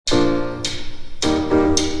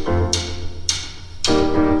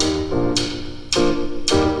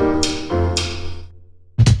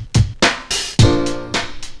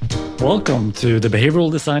Welcome to the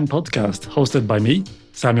Behavioral Design Podcast, hosted by me,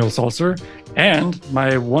 Samuel Salzer, and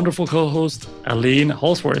my wonderful co-host, Aline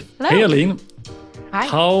Halsworth. Hello. Hey, Aline. Hi.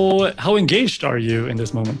 How engaged are you in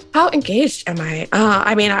this moment? How engaged am I?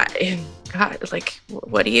 God,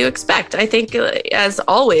 what do you expect? I think, as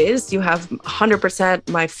always, you have 100%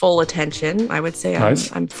 my full attention. I would say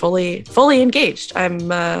Nice. I'm fully engaged. I'm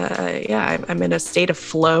in a state of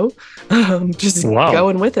flow, just Wow.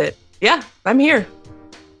 going with it. Yeah, I'm here.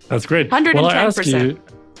 That's great. 110%. Well,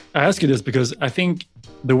 I ask you this because I think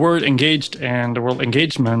the word engaged and the word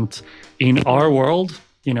engagement in our world,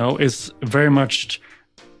 is very much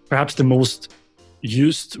perhaps the most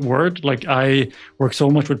used word. Like, I work so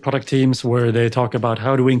much with product teams where they talk about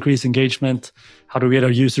how do we increase engagement, how do we get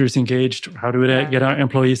our users engaged, how do we get our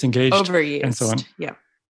employees engaged, Overused. and so on.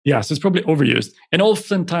 Yeah. So it's probably overused, and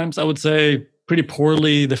oftentimes I would say pretty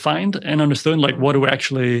poorly defined and understood. Like, what do we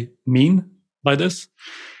actually mean by this?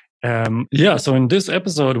 So in this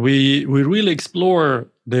episode, we really explore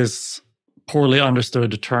this poorly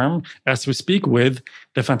understood term as we speak with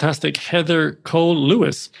the fantastic Heather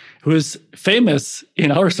Cole-Lewis, who is famous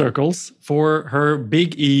in our circles for her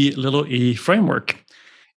Big E, Little E framework.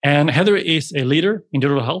 And Heather is a leader in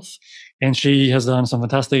digital health, and she has done some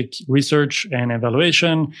fantastic research and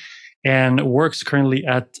evaluation and works currently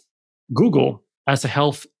at Google as a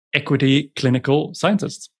health equity clinical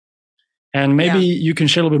scientist. And maybe you can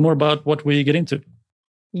share a little bit more about what we get into.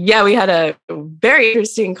 Yeah, we had a very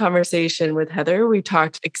interesting conversation with Heather. We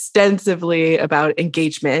talked extensively about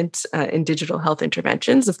engagement in digital health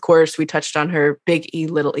interventions. Of course, we touched on her Big E,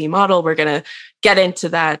 Little E model. We're going to get into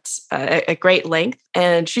that at great length.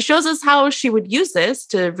 And she shows us how she would use this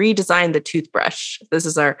to redesign the toothbrush. This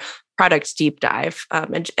is our product deep dive.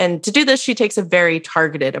 And to do this, she takes a very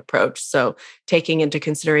targeted approach. So taking into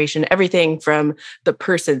consideration everything from the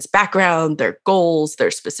person's background, their goals, their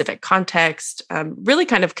specific context, really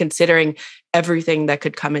kind of considering everything that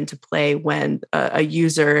could come into play when a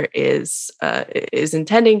user is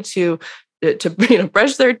intending to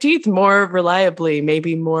brush their teeth more reliably,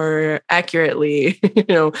 maybe more accurately,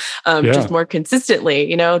 just more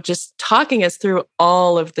consistently, just talking us through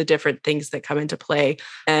all of the different things that come into play.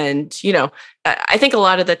 And, I think a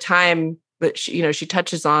lot of the time, but she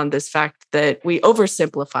touches on this fact that we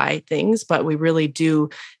oversimplify things, but we really do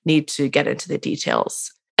need to get into the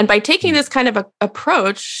details. And by taking this kind of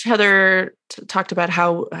approach, Heather talked about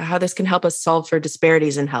how this can help us solve for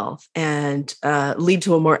disparities in health and lead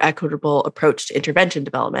to a more equitable approach to intervention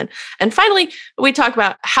development. And finally, we talk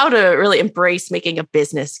about how to really embrace making a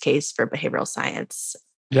business case for behavioral science.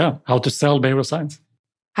 Yeah, how to sell behavioral science.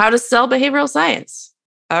 How to sell behavioral science.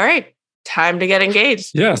 All right, time to get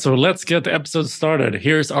engaged. Yeah, so let's get the episode started.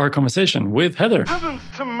 Here's our conversation with Heather. Heavens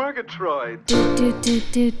to Murgatroyd.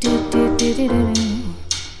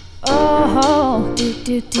 Oh,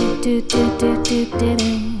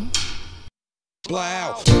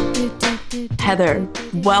 Heather,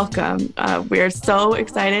 welcome. We're so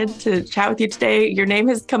excited to chat with you today. Your name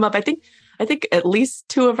has come up. I think at least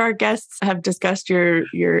two of our guests have discussed your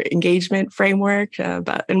engagement framework.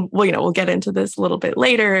 We'll get into this a little bit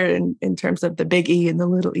later in terms of the Big E and the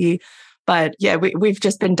Little E. But yeah, we've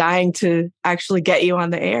just been dying to actually get you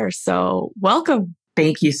on the air. So welcome.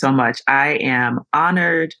 Thank you so much. I am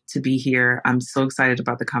honored to be here. I'm so excited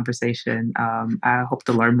about the conversation. I hope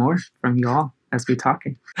to learn more from you all as we're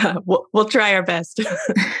talking. We'll try our best.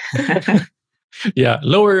 Yeah,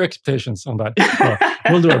 lower your expectations on that.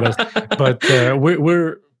 We'll do our best. But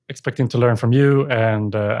we're expecting to learn from you.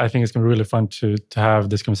 And I think it's going to be really fun to have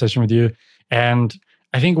this conversation with you. And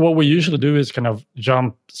I think what we usually do is kind of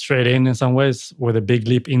jump straight in some ways with a big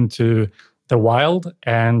leap into the wild.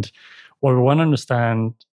 And what we want to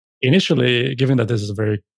understand initially, given that this is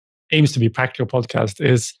aims to be practical podcast,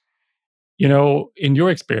 is, in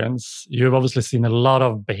your experience, you've obviously seen a lot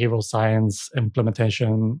of behavioral science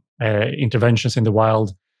implementation, interventions in the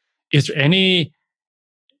wild. Is there any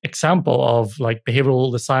example of like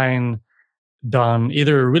behavioral design done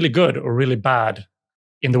either really good or really bad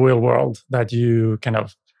in the real world that you kind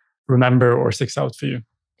of remember or sticks out for you?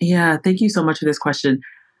 Yeah, thank you so much for this question.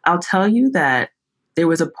 I'll tell you that there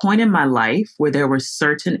was a point in my life where there were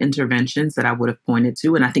certain interventions that I would have pointed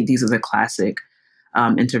to. And I think these are the classic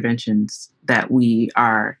interventions that we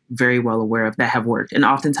are very well aware of that have worked. And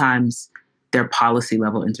oftentimes they're policy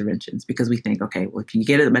level interventions because we think, okay, well, if you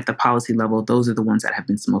get it at the policy level, those are the ones that have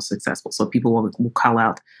been most successful. So people will call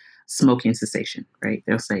out smoking cessation, right?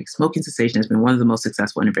 They'll say smoking cessation has been one of the most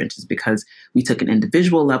successful interventions because we took an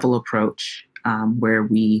individual level approach where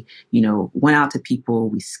we, went out to people,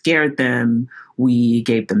 we scared them, we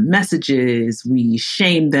gave them messages, we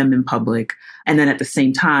shamed them in public. And then at the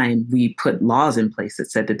same time, we put laws in place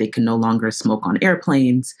that said that they can no longer smoke on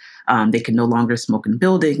airplanes, they can no longer smoke in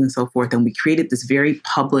buildings and so forth. And we created this very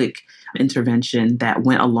public intervention that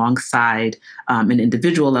went alongside an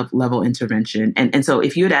individual level intervention. And so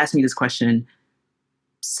if you had asked me this question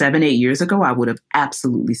 7-8 years ago, I would have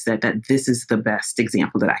absolutely said that this is the best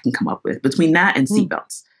example that I can come up with between that and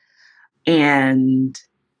seatbelts. And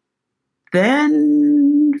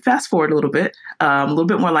then fast forward a little bit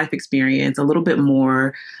more life experience, a little bit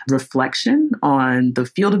more reflection on the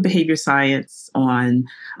field of behavior science, on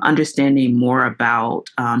understanding more about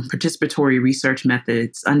participatory research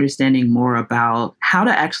methods, understanding more about how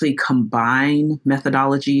to actually combine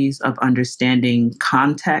methodologies of understanding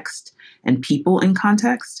context and people in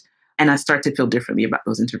context. And I start to feel differently about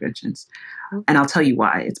those interventions. And I'll tell you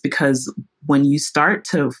why. It's because when you start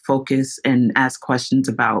to focus and ask questions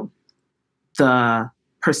about the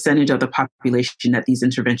percentage of the population that these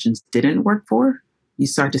interventions didn't work for, you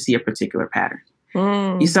start to see a particular pattern.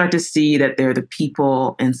 You start to see that they're the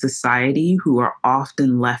people in society who are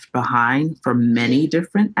often left behind for many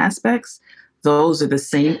different aspects. Those are the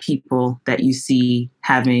same people that you see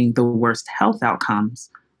having the worst health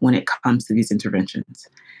outcomes when it comes to these interventions.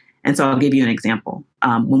 And so I'll give you an example.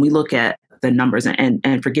 When we look at the numbers,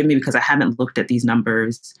 and forgive me because I haven't looked at these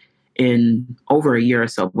numbers in over a year or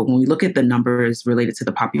so, but when we look at the numbers related to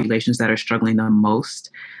the populations that are struggling the most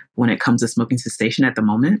when it comes to smoking cessation at the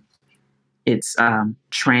moment, it's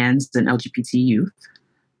trans and LGBT youth,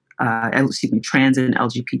 trans and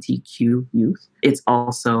LGBTQ youth. It's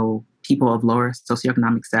also people of lower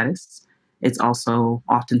socioeconomic status. It's also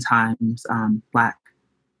oftentimes Black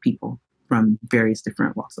people from various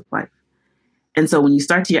different walks of life. And so when you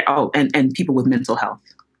start to, and people with mental health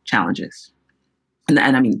challenges, and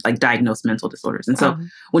I mean like diagnosed mental disorders. And so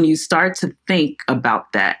when you start to think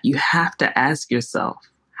about that, you have to ask yourself,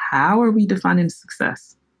 how are we defining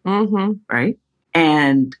success? Right?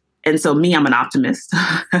 And so me, I'm an optimist.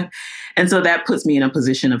 And so that puts me in a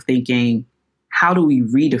position of thinking, how do we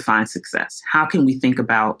redefine success? How can we think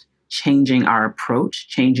about changing our approach,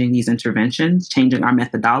 changing these interventions, changing our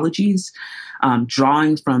methodologies,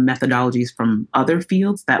 drawing from methodologies from other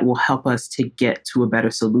fields that will help us to get to a better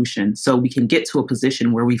solution so we can get to a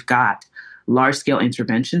position where we've got large-scale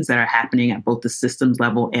interventions that are happening at both the systems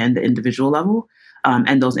level and the individual level.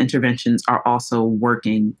 And those interventions are also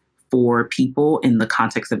working for people in the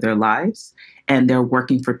context of their lives. And they're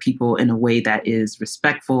working for people in a way that is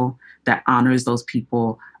respectful, that honors those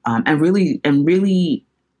people, and really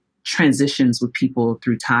transitions with people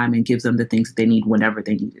through time and gives them the things that they need whenever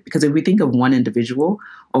they need it. Because if we think of one individual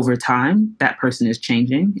over time, that person is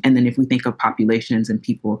changing. And then if we think of populations and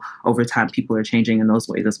people over time, people are changing in those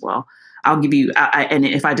ways as well. I'll give you, and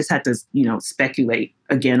if I just had to, speculate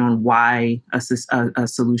again on why a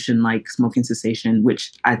solution like smoking cessation,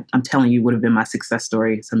 which I'm telling you would have been my success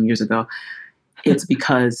story some years ago, it's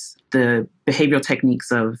because the behavioral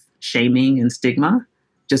techniques of shaming and stigma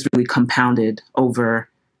just really compounded over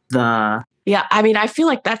the. Yeah, I mean, I feel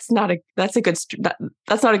like that's not a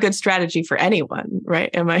good strategy for anyone, right?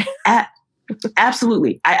 Am I?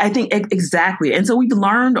 Absolutely. I think exactly. And so we've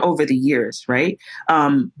learned over the years, right?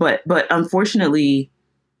 But unfortunately,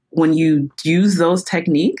 when you use those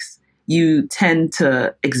techniques, you tend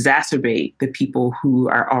to exacerbate the people who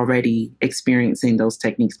are already experiencing those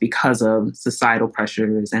techniques because of societal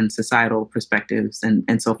pressures and societal perspectives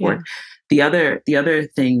and so forth. Yeah. The other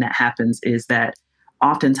thing that happens is that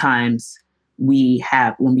oftentimes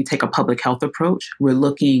when we take a public health approach, we're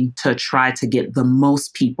looking to try to get the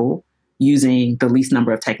most people using the least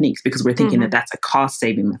number of techniques because we're thinking that that's a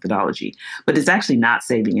cost-saving methodology. But it's actually not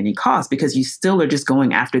saving any cost because you still are just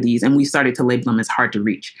going after these, and we started to label them as hard to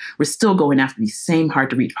reach. We're still going after these same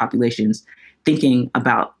hard-to-reach populations, thinking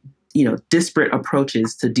about, disparate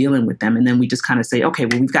approaches to dealing with them. And then we just kind of say, okay,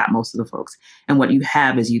 well, we've got most of the folks. And what you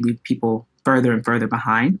have is you leave people further and further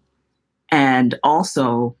behind. And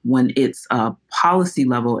also when it's a policy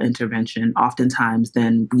level intervention, oftentimes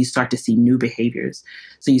then we start to see new behaviors.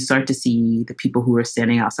 So you start to see the people who are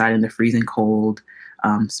standing outside in the freezing cold,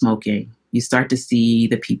 smoking. You start to see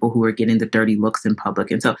the people who are getting the dirty looks in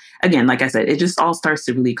public. And so again, like I said, it just all starts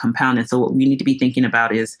to really compound. And so what we need to be thinking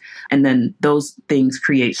about is, and then those things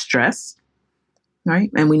create stress, right?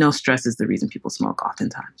 And we know stress is the reason people smoke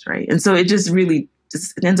oftentimes, right? And so it just really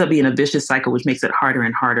it ends up being a vicious cycle, which makes it harder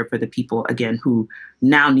and harder for the people, again, who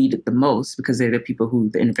now need it the most because they're the people who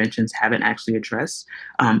the interventions haven't actually addressed,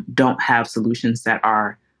 don't have solutions that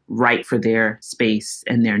are right for their space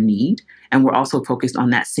and their need. And we're also focused on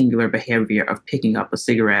that singular behavior of picking up a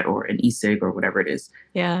cigarette or an e-cig or whatever it is,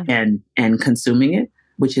 and consuming it,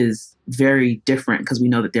 which is very different because we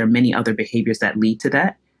know that there are many other behaviors that lead to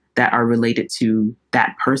that are related to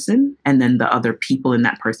that person and then the other people in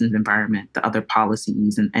that person's environment, the other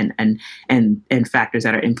policies and factors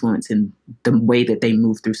that are influencing the way that they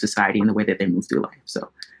move through society and the way that they move through life.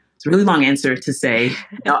 So it's a really long answer to say,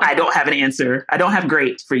 no, I don't have an answer. I don't have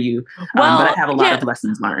great for you, but I have a lot of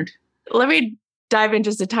lessons learned. Let me dive in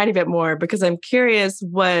just a tiny bit more because I'm curious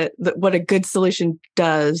what a good solution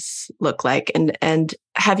does look like. And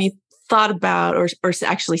have you thought about or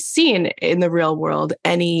actually seen in the real world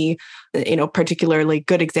any, particularly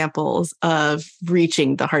good examples of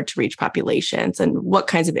reaching the hard to reach populations and what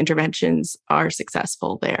kinds of interventions are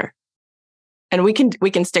successful there? And we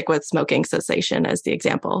can stick with smoking cessation as the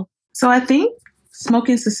example. So I think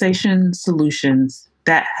smoking cessation solutions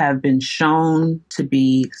that have been shown to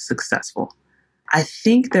be successful, I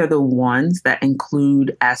think they're the ones that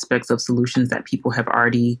include aspects of solutions that people have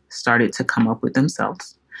already started to come up with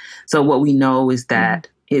themselves. So what we know is that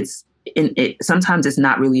sometimes it's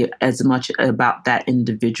not really as much about that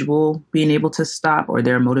individual being able to stop or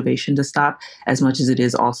their motivation to stop as much as it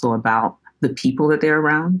is also about the people that they're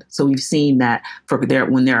around. So we've seen that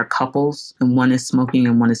when there are couples and one is smoking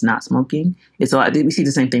and one is not smoking, we see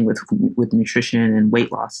the same thing with nutrition and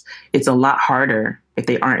weight loss. It's a lot harder if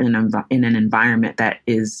they aren't in an environment that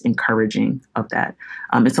is encouraging of that.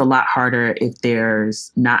 It's a lot harder if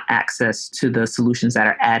there's not access to the solutions that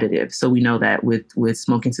are additive. So we know that with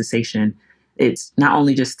smoking cessation, it's not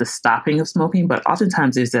only just the stopping of smoking, but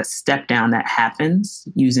oftentimes there's that step down that happens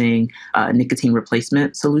using nicotine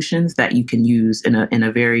replacement solutions that you can use in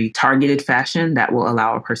a very targeted fashion that will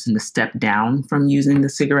allow a person to step down from using the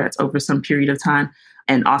cigarettes over some period of time.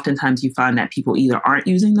 And oftentimes you find that people either aren't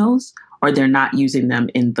using those or they're not using them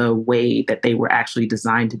in the way that they were actually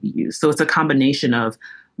designed to be used. So it's a combination of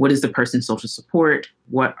what is the person's social support?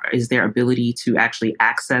 What is their ability to actually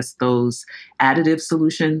access those additive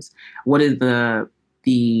solutions? What is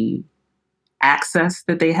the access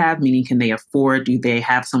that they have? Meaning, can they afford? Do they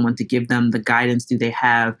have someone to give them the guidance? Do they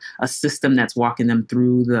have a system that's walking them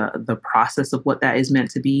through the process of what that is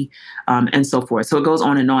meant to be? And so forth. So it goes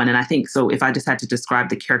on and on. And I think, so if I just had to describe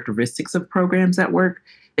the characteristics of programs that work,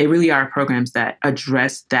 they really are programs that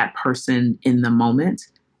address that person in the moment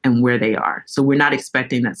and where they are. So we're not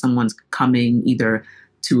expecting that someone's coming either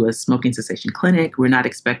to a smoking cessation clinic. We're not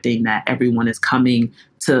expecting that everyone is coming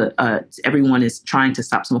to, everyone is trying to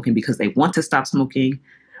stop smoking because they want to stop smoking.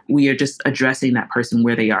 We are just addressing that person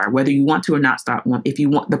where they are, whether you want to or not stop.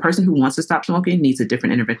 The person who wants to stop smoking needs a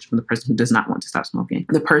different intervention from the person who does not want to stop smoking.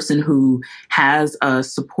 The person who has a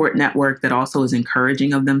support network that also is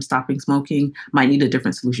encouraging of them stopping smoking might need a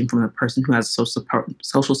different solution from the person who has a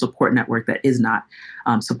social support network that is not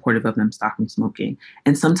supportive of them stopping smoking.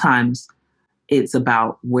 And sometimes it's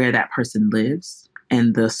about where that person lives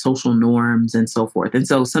and the social norms and so forth. And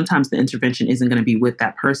so sometimes the intervention isn't going to be with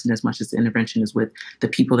that person as much as the intervention is with the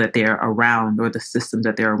people that they're around or the systems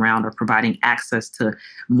that they're around or providing access to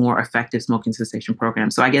more effective smoking cessation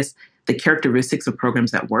programs. So I guess the characteristics of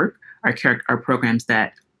programs that work are programs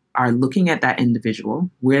that are looking at that individual,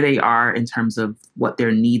 where they are in terms of what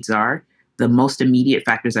their needs are, the most immediate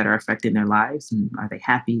factors that are affecting their lives. And are they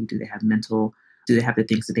happy? Do they have the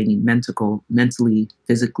things that they need mentally,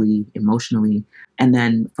 physically, emotionally? And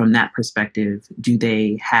then from that perspective, do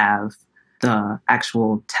they have the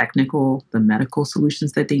actual the medical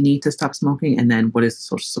solutions that they need to stop smoking? And then what is the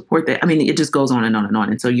social support it just goes on and on and on.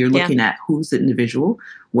 And so you're looking at who's the individual,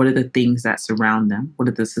 what are the things that surround them, what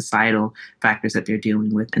are the societal factors that they're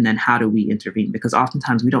dealing with, and then how do we intervene? Because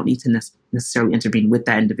oftentimes we don't need to necessarily intervene with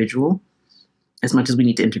that individual as much as we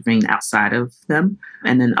need to intervene outside of them.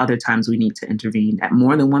 And then other times we need to intervene at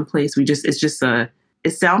more than one place.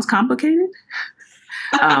 It sounds complicated.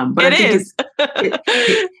 But it I think is.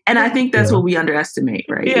 And I think that's what we underestimate,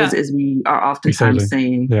 right? Yeah. Is we are oftentimes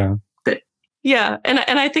saying that. Yeah. And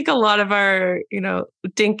I think a lot of our,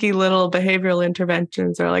 dinky little behavioral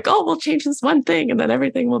interventions are like, oh, we'll change this one thing and then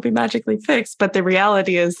everything will be magically fixed. But the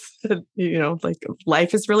reality is,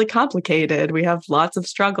 life is really complicated. We have lots of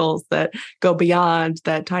struggles that go beyond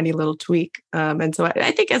that tiny little tweak. And so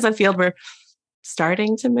I think as a field, we're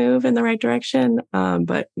starting to move in the right direction.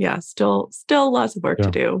 But yeah, still lots of work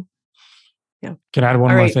to do. Yeah. Can I add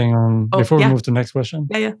one more thing before we move to the next question?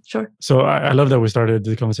 Yeah, sure. So I love that we started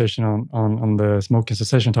the conversation on the smoking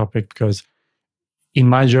cessation topic, because in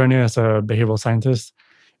my journey as a behavioral scientist,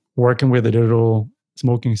 working with the digital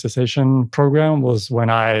smoking cessation program was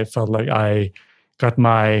when I felt like I got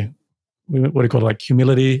my what do you call it, like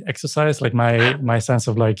humility exercise, like my sense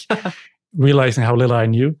of like realizing how little I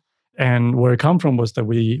knew. And where it come from was that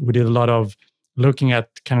we did a lot of looking at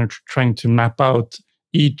kind of trying to map out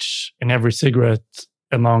each and every cigarette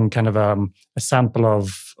among kind of a sample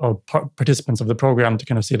of participants of the program to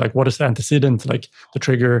kind of see like what is the antecedent, like the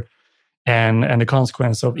trigger and the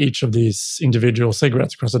consequence of each of these individual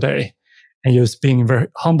cigarettes across the day. And just being very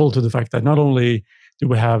humble to the fact that not only do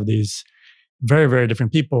we have these very, very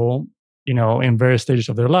different people, you know, in various stages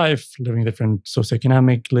of their life, living different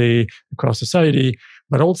socioeconomically across society,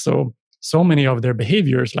 but also so many of their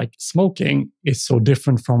behaviors, like smoking, is so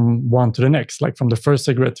different from one to the next. Like from the first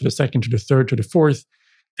cigarette to the second to the third to the fourth,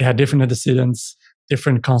 they had different antecedents,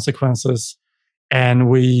 different consequences. And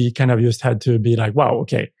we kind of just had to be like, wow,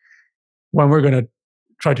 okay, when we're going to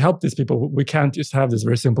try to help these people, we can't just have this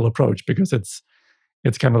very simple approach, because it's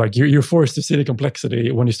kind of like you're forced to see the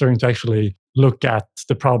complexity when you're starting to actually look at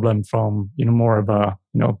the problem from, you know, more of a,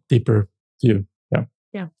 you know, deeper view. Yeah.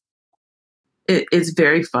 Yeah. It's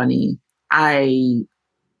very funny. I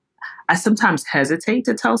sometimes hesitate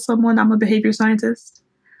to tell someone I'm a behavior scientist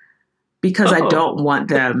because I don't want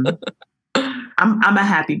them. I'm a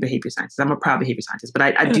happy behavior scientist. I'm a proud behavior scientist, but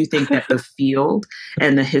I do think that the field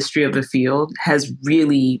and the history of the field has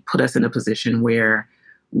really put us in a position where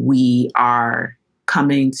we are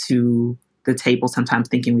coming to the table sometimes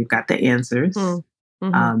thinking we've got the answers,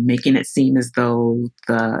 making it seem as though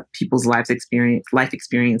the people's life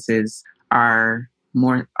experiences are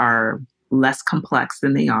less complex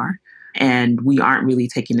than they are. And we aren't really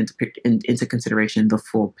taking into consideration the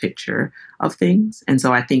full picture of things. And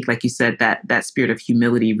so I think, like you said, that spirit of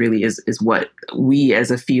humility really is what we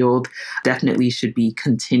as a field definitely should be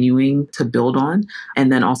continuing to build on.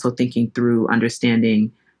 And then also thinking through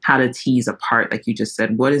understanding how to tease apart, like you just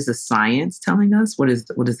said, what is the science telling us? What is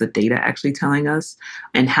the data actually telling us?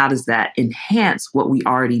 And how does that enhance what we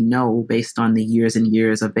already know based on the years and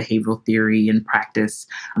years of behavioral theory and practice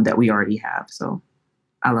that we already have? So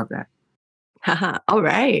I love that. All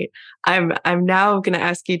right. I'm now going to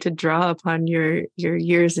ask you to draw upon your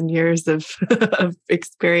years and years of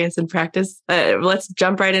experience and practice. Let's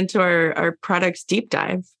jump right into our products deep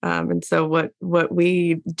dive. And so what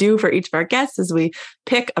we do for each of our guests is we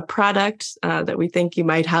pick a product that we think you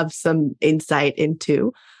might have some insight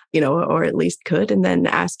into, you know, or at least could, and then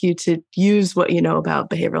ask you to use what you know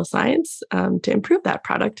about behavioral science to improve that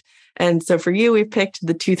product. And so for you, we picked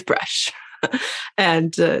the toothbrush.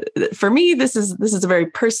 And for me, this is a very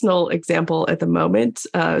personal example at the moment.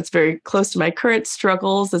 It's very close to my current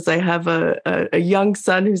struggles, as I have a young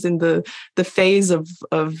son who's in the phase of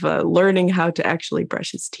learning how to actually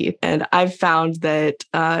brush his teeth. And I've found that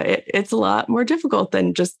it's a lot more difficult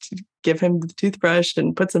than just give him the toothbrush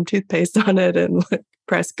and put some toothpaste on it and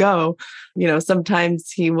press go. You know,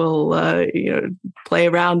 sometimes he will, play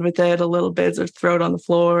around with it a little bit, or throw it on the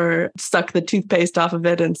floor, suck the toothpaste off of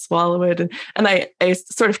it and swallow it. And I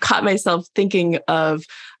sort of caught myself thinking of,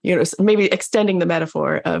 you know, maybe extending the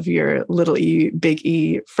metaphor of your little E, big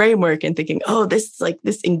E framework and thinking, oh, this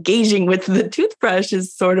engaging with the toothbrush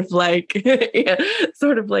is sort of like the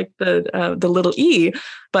little E,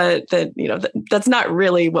 but that, you know, that's not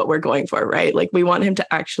really what we're going for, right? Like we want him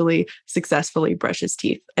to actually successfully brush his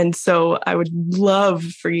teeth. And so I would love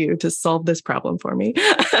for you to solve this problem for me.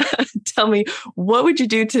 Tell me, what would you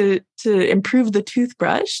do to improve the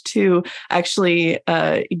toothbrush to actually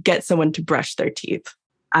get someone to brush their teeth?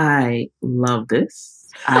 I love this.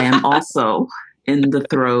 I am also in the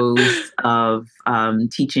throes of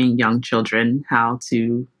teaching young children how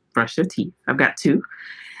to brush their teeth. I've got two.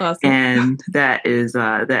 Awesome. And that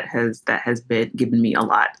has been given me a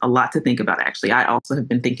lot to think about, actually. I also have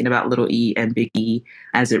been thinking about little E and big E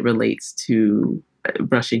as it relates to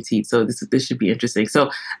brushing teeth. So this should be interesting. So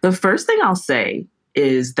the first thing I'll say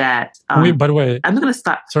is that by the way, I'm going to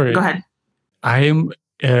stop. Sorry. Go ahead. I'm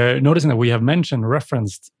noticing that we have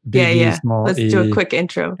referenced big E, small Let's E. do a quick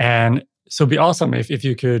intro. And so it'd be awesome if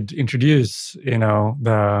you could introduce, you know,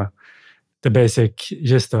 the basic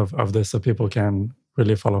gist of this so people can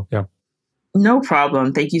really follow. Yeah. No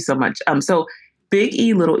problem. Thank you so much. So big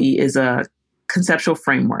E, little E is a conceptual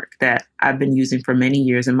framework that I've been using for many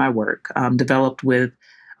years in my work, developed with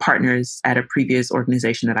partners at a previous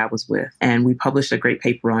organization that I was with. And we published a great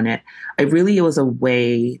paper on it. It really was a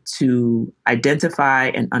way to identify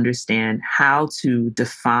and understand how to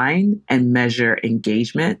define and measure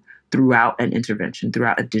engagement throughout an intervention,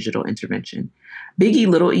 throughout a digital intervention. Big E,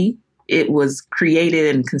 little E, it was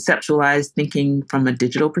created and conceptualized thinking from a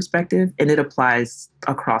digital perspective, and it applies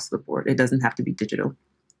across the board. It doesn't have to be digital.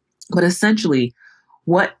 But essentially,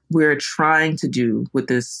 what we're trying to do with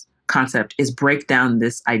this concept is break down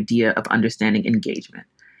this idea of understanding engagement.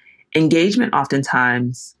 Engagement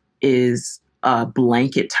oftentimes is a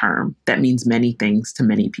blanket term that means many things to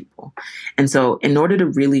many people. And so in order to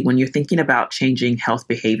really, when you're thinking about changing health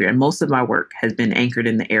behavior, and most of my work has been anchored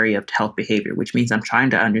in the area of health behavior, which means I'm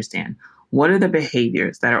trying to understand what are the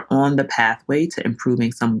behaviors that are on the pathway to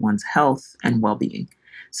improving someone's health and well-being.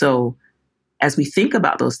 So as we think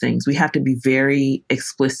about those things, we have to be very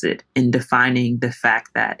explicit in defining the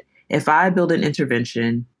fact that if I build an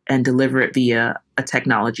intervention and deliver it via a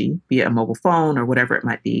technology, via a mobile phone or whatever it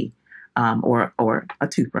might be, or a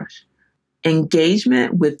toothbrush,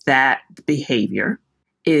 engagement with that behavior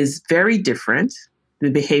is very different,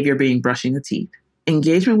 the behavior being brushing the teeth.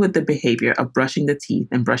 Engagement with the behavior of brushing the teeth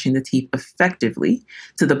and brushing the teeth effectively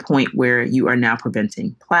to the point where you are now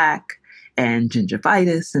preventing plaque and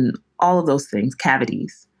gingivitis and all of those things,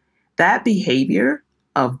 cavities. That behavior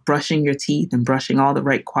of brushing your teeth and brushing all the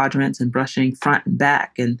right quadrants and brushing front and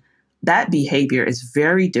back, and that behavior is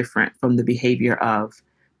very different from the behavior of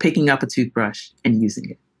picking up a toothbrush and using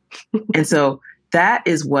it. And so that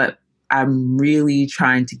is what I'm really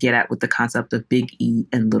trying to get at with the concept of big E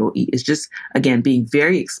and little e, is just, again, being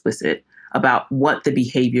very explicit about what the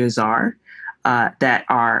behaviors are that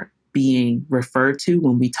are being referred to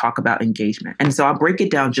when we talk about engagement. And so I'll break it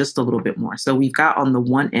down just a little bit more. So we've got on the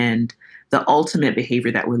one end, the ultimate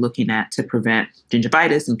behavior that we're looking at to prevent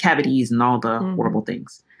gingivitis and cavities and all the horrible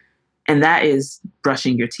things. And that is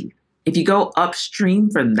brushing your teeth. If you go upstream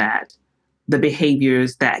from that, the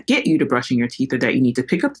behaviors that get you to brushing your teeth are that you need to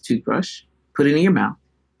pick up the toothbrush, put it in your mouth,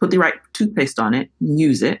 put the right toothpaste on it,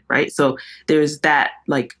 use it, right? So there's that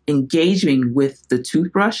like engaging with the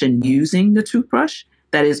toothbrush and using the toothbrush.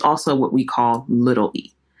 That is also what we call little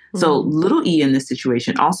e. So little e in this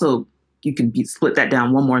situation also, you can split that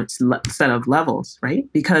down one more set of levels,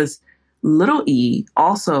 right? Because little e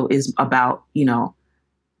also is about,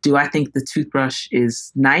 do I think the toothbrush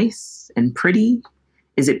is nice and pretty?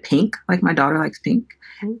 Is it pink? Like my daughter likes pink.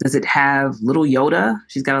 Does it have little Yoda?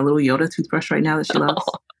 She's got a little Yoda toothbrush right now that she loves.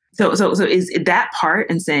 So is that part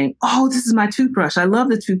and saying, oh, this is my toothbrush. I love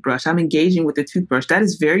the toothbrush. I'm engaging with the toothbrush. That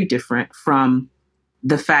is very different from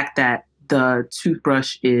the fact that the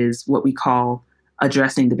toothbrush is what we call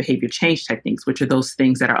addressing the behavior change techniques, which are those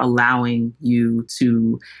things that are allowing you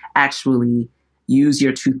to actually use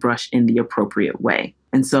your toothbrush in the appropriate way.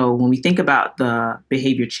 And so when we think about the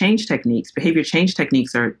behavior change techniques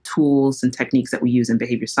are tools and techniques that we use in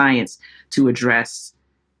behavior science to address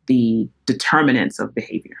the determinants of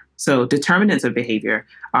behavior. So determinants of behavior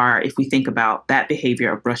are, if we think about that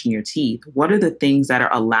behavior of brushing your teeth, what are the things that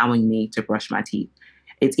are allowing me to brush my teeth?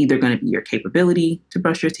 It's either going to be your capability to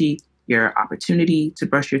brush your teeth, your opportunity to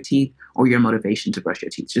brush your teeth, or your motivation to brush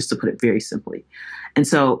your teeth, just to put it very simply. And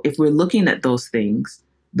so if we're looking at those things,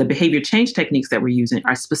 the behavior change techniques that we're using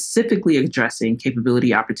are specifically addressing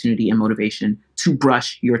capability, opportunity, and motivation to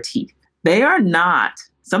brush your teeth. They are not,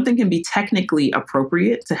 something can be technically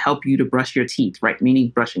appropriate to help you to brush your teeth, right?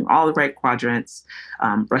 Meaning brushing all the right quadrants,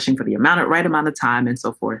 brushing for the right amount of time, and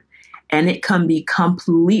so forth. And it can be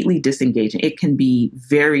completely disengaging. It can be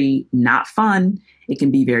very not fun. It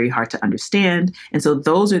can be very hard to understand. And so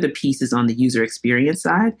those are the pieces on the user experience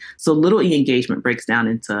side. So little e engagement breaks down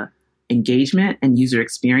into engagement and user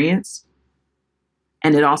experience.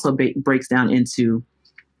 And it also breaks down into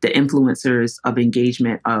the influencers of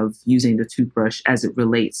engagement of using the toothbrush as it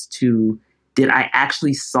relates to, did I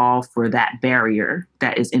actually solve for that barrier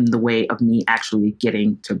that is in the way of me actually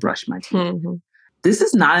getting to brush my teeth? This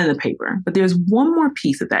is not in the paper, but there's one more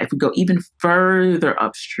piece of that. If we go even further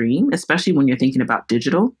upstream, especially when you're thinking about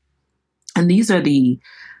digital, and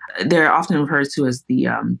they're often referred to as the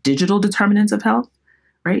digital determinants of health,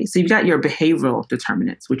 right? So you've got your behavioral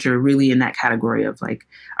determinants, which are really in that category of like,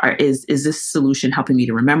 is this solution helping me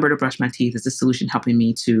to remember to brush my teeth? Is this solution helping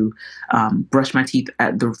me to brush my teeth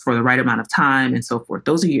for the right amount of time, and so forth?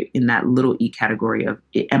 Those are in that little e category of,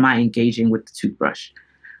 am I engaging with the toothbrush?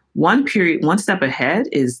 One step ahead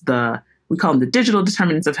is we call them the digital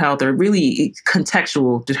determinants of health, or really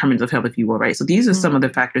contextual determinants of health, if you will, right? So these are some of the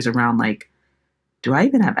factors around like, do I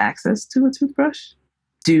even have access to a toothbrush?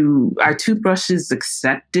 Are toothbrushes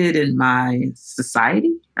accepted in my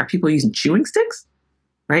society? Are people using chewing sticks?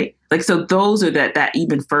 Right? Like, so those are that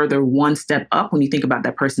even further one step up when you think about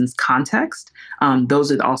that person's context.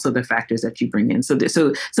 Those are also the factors that you bring in. So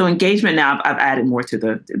engagement now, I've added more to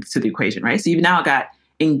the equation, right? So you've now got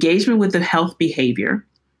engagement with the health behavior.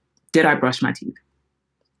 Did I brush my teeth?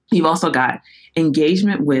 You've also got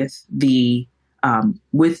engagement with the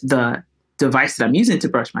device that I'm using to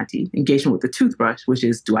brush my teeth, engagement with the toothbrush, which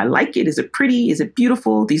is, do I like it? Is it pretty? Is it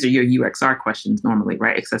beautiful? These are your UXR questions normally,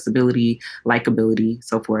 right? Accessibility, likability,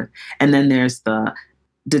 so forth. And then there's the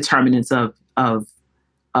determinants of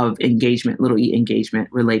engagement, little e engagement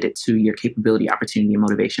related to your capability, opportunity, and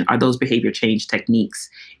motivation. Are those behavior change techniques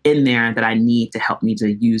in there that I need to help me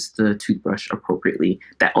to use the toothbrush appropriately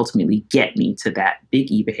that ultimately get me to that big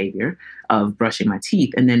E behavior of brushing my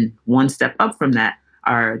teeth? And then one step up from that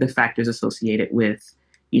are the factors associated with,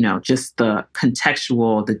 just the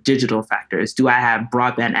contextual, the digital factors. Do I have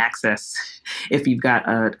broadband access? If you've got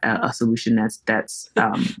a solution that's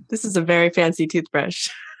this is a very fancy toothbrush.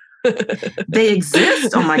 They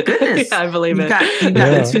exist. Oh my goodness. Yeah, I believe you've it. got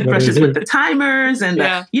the toothbrushes with the timers and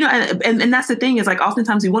and that's the thing is like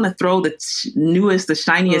oftentimes we want to throw the newest, the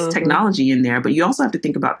shiniest technology in there, but you also have to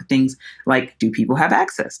think about the things like, do people have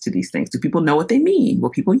access to these things? Do people know what they mean?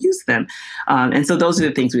 Will people use them? And so those are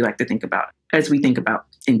the things we like to think about as we think about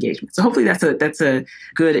engagement. So hopefully that's a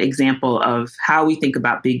good example of how we think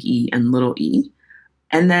about big E and little e.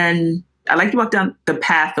 And then I'd like to walk down the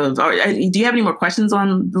path of, do you have any more questions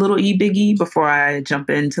on little e, big E before I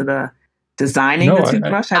jump into the designing the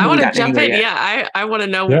toothbrush? I want to jump in. Yeah. I want to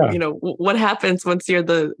know, what happens once you're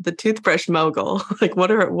the toothbrush mogul? Like what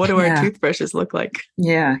do our toothbrushes look like?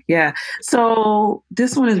 Yeah. Yeah. So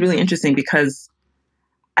this one is really interesting because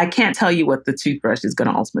I can't tell you what the toothbrush is going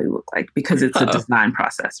to ultimately look like because it's a design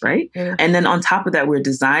process, right? Yeah. And then on top of that, we're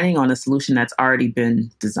designing on a solution that's already been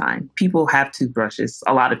designed. People have toothbrushes.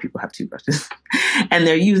 A lot of people have toothbrushes and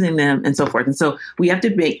they're using them and so forth. And so we have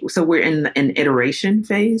to so we're in an iteration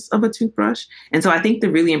phase of a toothbrush. And so I think the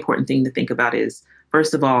really important thing to think about is,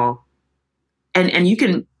 first of all, and you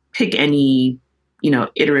can pick any,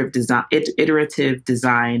 iterative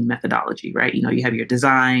design methodology, right? You have your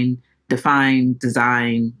define,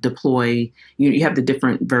 design, deploy. You have the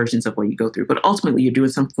different versions of what you go through, but ultimately you're doing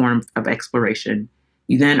some form of exploration.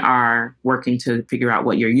 You then are working to figure out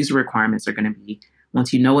what your user requirements are going to be.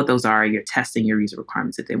 Once you know what those are, you're testing your user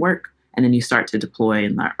requirements if they work, and then you start to deploy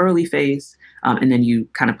in the early phase, and then you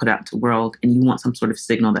kind of put out into the world, and you want some sort of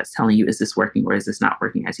signal that's telling you, is this working or is this not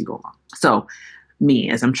working as you go along? So me,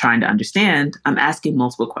 as I'm trying to understand, I'm asking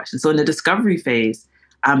multiple questions. So in the discovery phase,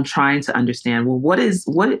 I'm trying to understand, well, what is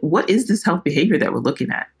this health behavior that we're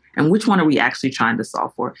looking at? And which one are we actually trying to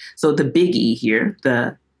solve for? So the big E here,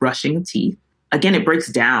 the brushing of teeth, again, it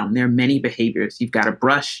breaks down. There are many behaviors. You've got to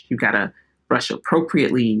brush. You've got to brush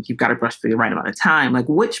appropriately. You've got to brush for the right amount of time. Like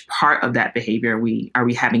which part of that behavior are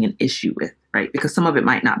we having an issue with, right? Because some of it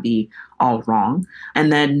might not be all wrong.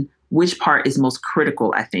 And then which part is most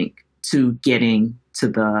critical, I think, to getting to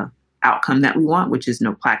the outcome that we want, which is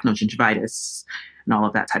no plaque, no gingivitis, and all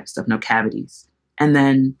of that type of stuff, no cavities. And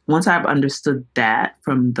then once I've understood that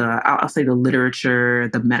from I'll say the literature,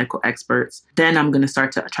 the medical experts, then I'm going to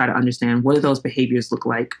start to try to understand what do those behaviors look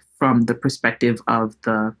like from the perspective of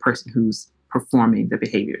the person who's performing the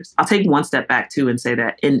behaviors. I'll take one step back too and say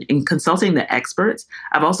that in consulting the experts,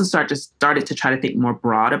 I've also started to try to think more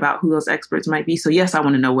broad about who those experts might be. So yes, I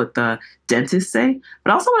want to know what the dentists say,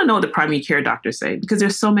 but I also want to know what the primary care doctors say, because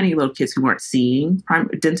there's so many little kids who weren't seeing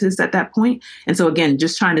dentists at that point. And so again,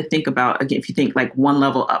 just trying to think about, again, if you think like one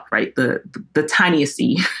level up, right, the tiniest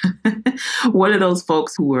E, what are those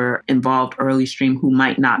folks who were involved early stream who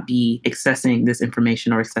might not be accessing this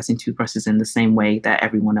information or accessing toothbrushes in the same way that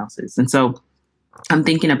everyone else is? And so I'm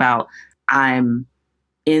thinking about, I'm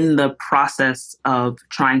in the process of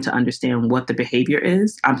trying to understand what the behavior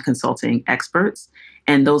is. I'm consulting experts,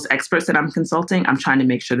 and those experts that I'm consulting, I'm trying to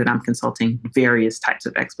make sure that I'm consulting various types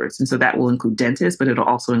of experts. And so that will include dentists, but it'll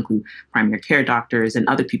also include primary care doctors and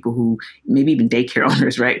other people who, maybe even daycare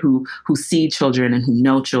owners, right? Who see children and who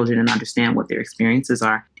know children and understand what their experiences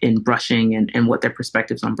are in brushing and what their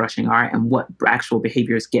perspectives on brushing are and what actual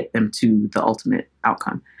behaviors get them to the ultimate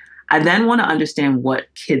outcome. I then want to understand what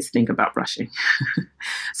kids think about brushing.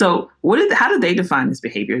 So how do they define this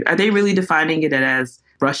behavior? Are they really defining it as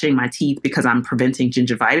brushing my teeth because I'm preventing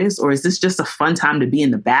gingivitis? Or is this just a fun time to be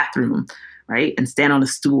in the bathroom, right? And stand on a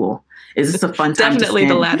stool? Is this a fun time? Definitely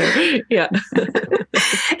the latter. Yeah.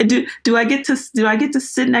 do I get to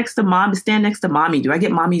sit next to mom, stand next to mommy? Do I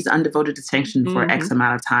get mommy's undevoted attention for X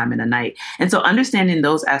amount of time in a night? And so understanding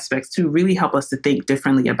those aspects to really help us to think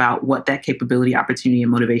differently about what that capability, opportunity,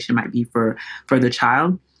 and motivation might be for the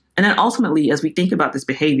child. And then ultimately, as we think about this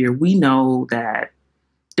behavior, we know that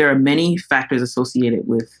there are many factors associated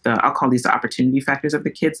with, I'll call these the opportunity factors of the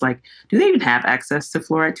kids. Like, do they even have access to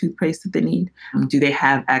fluoride toothpaste that they need? Do they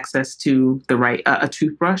have access to the right, a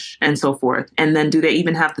toothbrush and so forth? And then do they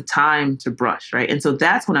even have the time to brush, right? And so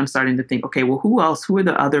that's when I'm starting to think, okay, well, who are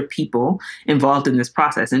the other people involved in this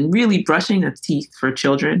process? And really brushing the teeth for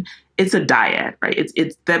children, it's a dyad, right?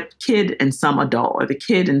 It's that kid and some adult, or the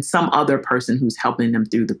kid and some other person who's helping them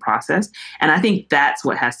through the process. And I think that's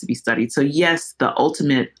what has to be studied. So yes, the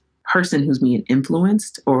ultimate person who's being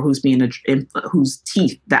influenced, or whose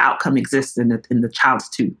teeth, the outcome exists in the child's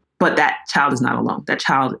tooth. But that child is not alone. That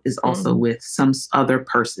child is also with some other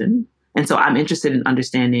person. And so I'm interested in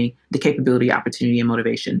understanding the capability, opportunity, and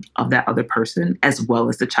motivation of that other person, as well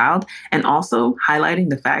as the child, and also highlighting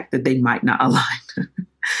the fact that they might not align.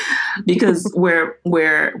 Because where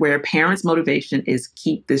parents' motivation is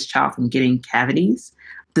keep this child from getting cavities,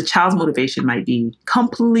 the child's motivation might be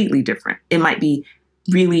completely different. It might be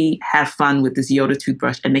really have fun with this Yoda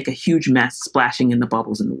toothbrush and make a huge mess splashing in the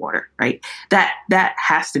bubbles in the water, right? That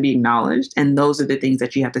has to be acknowledged. And those are the things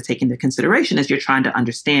that you have to take into consideration as you're trying to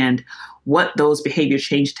understand what those behavior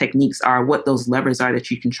change techniques are, what those levers are that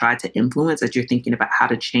you can try to influence as you're thinking about how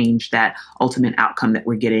to change that ultimate outcome that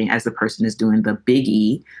we're getting as the person is doing the big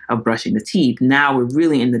E of brushing the teeth. Now we're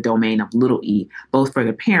really in the domain of little e, both for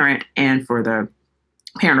the parent and for the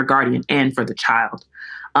parent or guardian and for the child.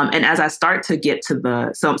 And as I start to get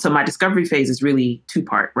to so my discovery phase is really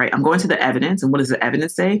two-part, right? I'm going to the evidence and what does the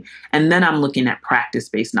evidence say? And then I'm looking at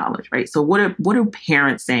practice-based knowledge, right? So what are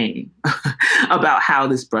parents saying about how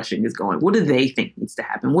this brushing is going? What do they think needs to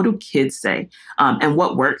happen? What do kids say? And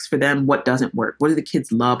what works for them? What doesn't work? What do the kids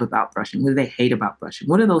love about brushing? What do they hate about brushing?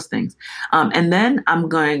 What are those things? And then I'm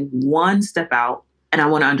going one step out and I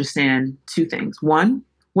want to understand two things. One,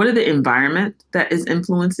 what are the environment that is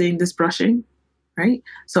influencing this brushing? Right?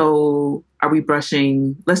 So are we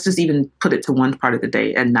brushing, let's just even put it to one part of the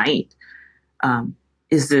day, at night.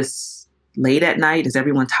 Is this late at night? Is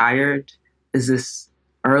everyone tired? Is this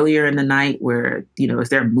earlier in the night where, is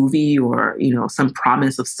there a movie or, some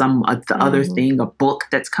promise of the other thing, a book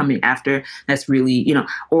that's coming after that's really,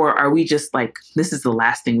 or are we just like, this is the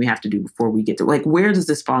last thing we have to do before we get to, like, where does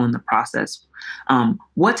this fall in the process?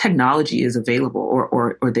 What technology is available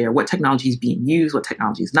or there? What technology is being used? What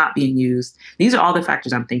technology is not being used? These are all the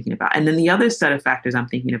factors I'm thinking about. And then the other set of factors I'm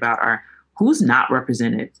thinking about are who's not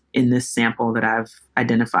represented in this sample that I've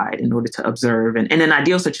identified in order to observe. And in an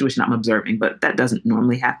ideal situation, I'm observing, but that doesn't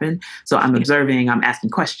normally happen. So I'm observing, I'm asking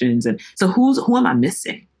questions. And so who am I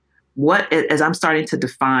missing? As I'm starting to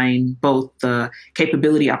define both the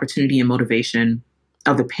capability, opportunity, and motivation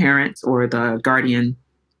of the parent or the guardian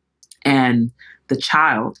and the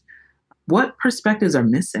child, what perspectives are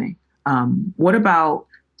missing? What about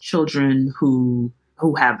children who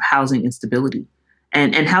have housing instability?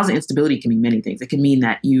 And housing instability can mean many things. It can mean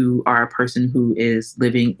that you are a person who is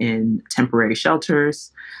living in temporary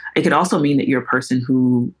shelters. It could also mean that you're a person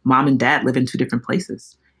who mom and dad live in two different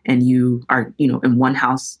places. And you are, in one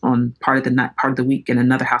house on part of the week and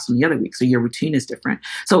another house on the other week. So your routine is different.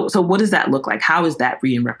 So what does that look like? How is that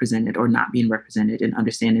being represented or not being represented in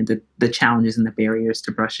understanding the challenges and the barriers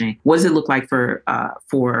to brushing? What does it look like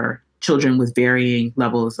for children with varying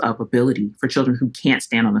levels of ability, for children who can't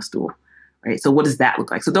stand on a stool? Right. So what does that look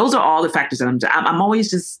like? So those are all the factors that I'm always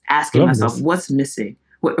just asking myself, what's missing?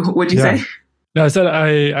 What'd you say? No, I said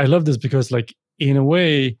I love this because, like, in a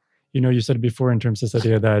way, you said before in terms of this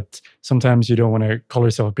idea that sometimes you don't want to call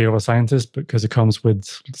yourself a behavioral scientist because it comes with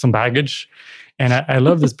some baggage. And I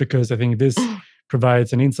love this because I think this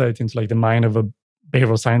provides an insight into like the mind of a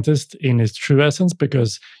behavioral scientist in its true essence,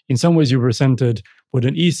 because in some ways you presented with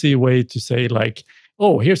an easy way to say like,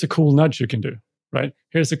 oh, here's a cool nudge you can do. Right?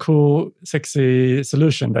 Here's a cool, sexy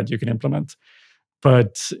solution that you can implement.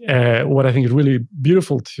 But what I think is really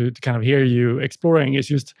beautiful to kind of hear you exploring is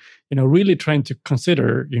just, really trying to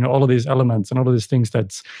consider, all of these elements and all of these things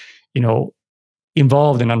that's,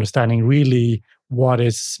 involved in understanding really what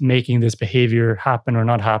is making this behavior happen or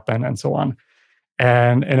not happen and so on.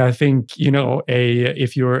 And I think,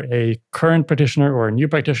 if you're a current practitioner or a new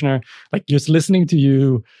practitioner, like just listening to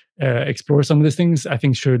you explore some of these things, I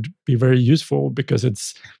think should be very useful because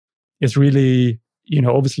it's really,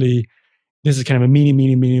 obviously this is kind of a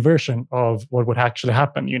mini version of what would actually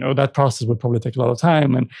happen. That process would probably take a lot of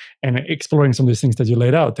time and exploring some of these things that you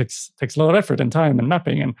laid out takes a lot of effort and time and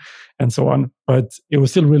mapping and so on. But it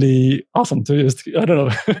was still really awesome to just, I don't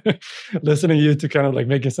know, listening to you to kind of like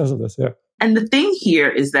making sense of this. Yeah. And the thing here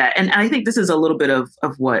is that, and I think this is a little bit of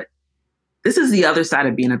what, this is the other side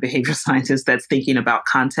of being a behavioral scientist that's thinking about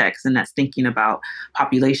context and that's thinking about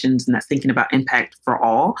populations and that's thinking about impact for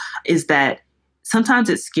all, is that sometimes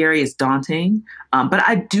it's scary, it's daunting, but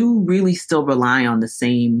I do really still rely on the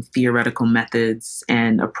same theoretical methods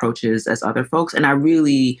and approaches as other folks. And I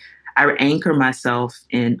anchor myself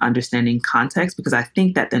in understanding context, because I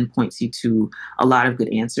think that then points you to a lot of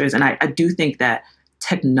good answers. And I do think that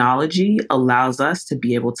technology allows us to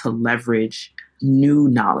be able to leverage new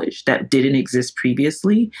knowledge that didn't exist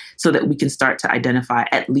previously, so that we can start to identify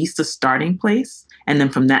at least a starting place. And then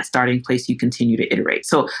from that starting place, you continue to iterate.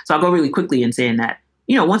 So I'll go really quickly in saying that,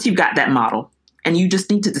 once you've got that model and you just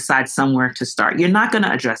need to decide somewhere to start, you're not going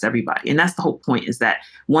to address everybody. And that's the whole point, is that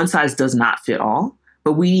one size does not fit all.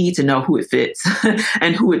 But we need to know who it fits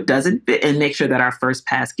and who it doesn't fit, and make sure that our first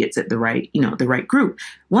pass gets at the right group.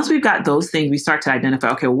 Once we've got those things, we start to identify,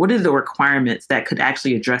 okay, what are the requirements that could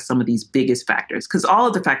actually address some of these biggest factors? Because all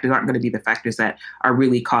of the factors aren't going to be the factors that are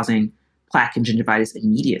really causing plaque and gingivitis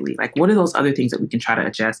immediately. Like, what are those other things that we can try to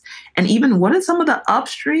adjust? And even what are some of the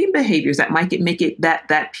upstream behaviors that might make it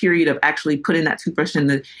that period of actually putting that toothbrush in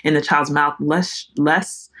the child's mouth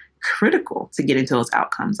less critical to get into those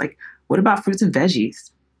outcomes? Like, what about fruits and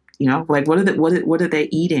veggies? Like, what are they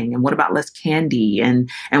eating? And what about less candy? And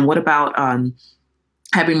what about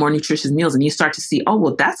having more nutritious meals? And you start to see, oh,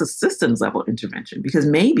 well, that's a systems level intervention, because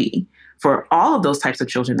maybe for all of those types of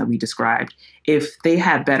children that we described, if they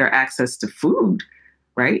have better access to food,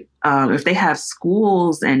 right? If they have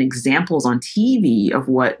schools and examples on TV of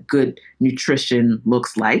what good nutrition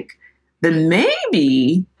looks like, then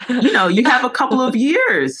maybe, you have a couple of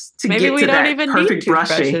years to get to that perfect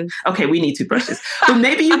brushing. Okay, we need toothbrushes. But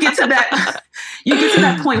maybe you get to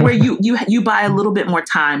that point where you buy a little bit more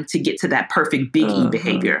time to get to that perfect big E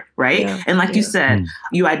behavior, right? Yeah, and like you said,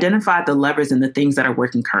 you identify the levers and the things that are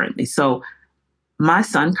working currently. So my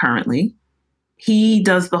son currently, he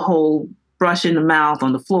does the whole brush in the mouth,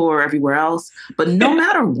 on the floor, everywhere else. But no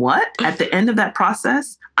matter what, at the end of that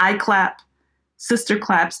process, I clap, sister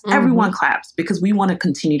claps, everyone claps, because we want to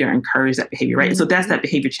continue to encourage that behavior, right? And so that's that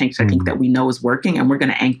behavior change technique that we know is working, and we're going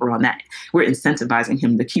to anchor on that. We're incentivizing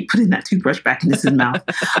him to keep putting that toothbrush back in his mouth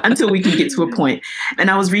until we can get to a point. And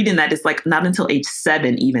I was reading that it's like not until age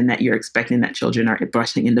 7 even that you're expecting that children are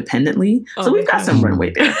brushing independently. So we've got some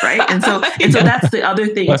runway there, right? And so that's the other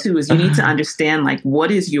thing too, is you need to understand, like, what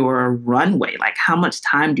is your runway? Like, how much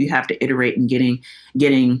time do you have to iterate and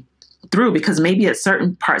getting through? Because maybe at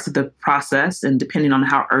certain parts of the process, and depending on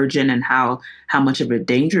how urgent and how much of a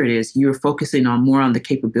danger it is, you're focusing more on the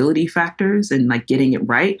capability factors and like getting it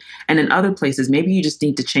right. And in other places, maybe you just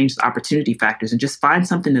need to change the opportunity factors and just find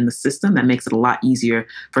something in the system that makes it a lot easier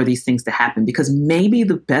for these things to happen. Because maybe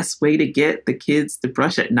the best way to get the kids to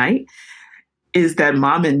brush at night is that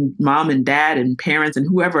mom and dad and parents and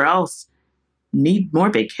whoever else need more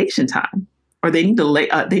vacation time. Or they need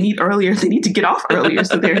to get off earlier,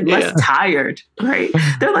 so they're less tired, right?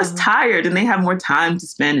 They're less tired and they have more time to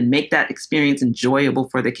spend and make that experience enjoyable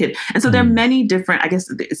for the kid. And so there are many different, I guess,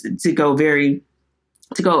 to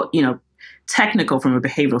go technical from a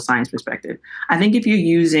behavioral science perspective. I think if you're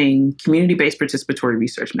using community-based participatory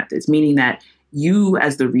research methods, meaning that you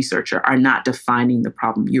as the researcher are not defining the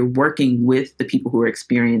problem. You're working with the people who are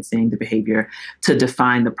experiencing the behavior to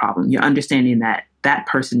define the problem. You're understanding that that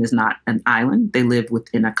person is not an island. They live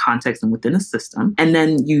within a context and within a system. And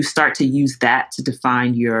then you start to use that to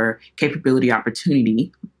define your capability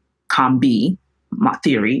opportunity, COM-B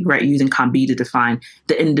theory, right? Using COM-B to define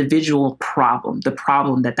the individual problem, the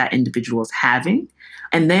problem that individual is having.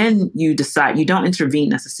 And then you decide, you don't intervene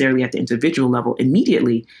necessarily at the individual level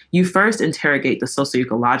immediately. You first interrogate the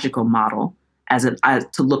socio-ecological model as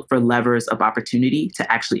to look for levers of opportunity to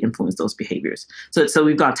actually influence those behaviors. So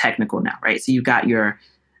we've gone technical now, right? So you've got your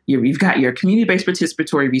community-based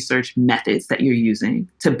participatory research methods that you're using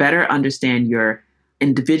to better understand your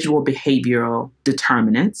individual behavioral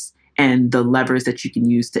determinants and the levers that you can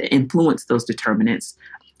use to influence those determinants.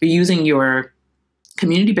 You're using your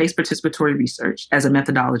community-based participatory research as a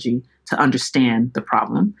methodology to understand the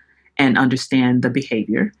problem and understand the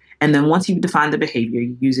behavior. And then once you've defined the behavior,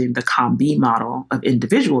 you're using the COM-B model of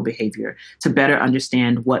individual behavior to better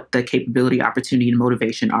understand what the capability, opportunity, and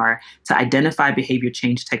motivation are to identify behavior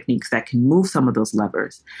change techniques that can move some of those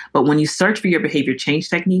levers. But when you search for your behavior change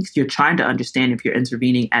techniques, you're trying to understand if you're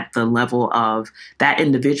intervening at the level of that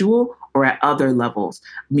individual or at other levels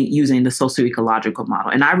using the socio-ecological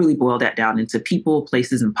model. And I really boil that down into people,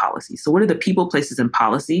 places, and policies. So what are the people, places, and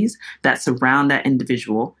policies that surround that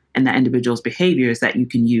individual and that individual's behaviors that you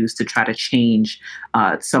can use to try to change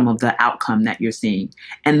some of the outcome that you're seeing?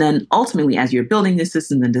 And then ultimately, as you're building the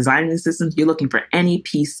systems and designing the systems, you're looking for any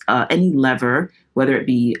piece, any lever whether it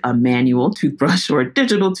be a manual toothbrush or a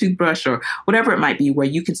digital toothbrush or whatever it might be, where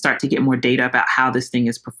you can start to get more data about how this thing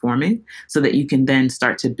is performing so that you can then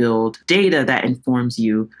start to build data that informs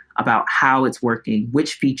you about how it's working,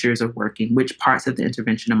 which features are working, which parts of the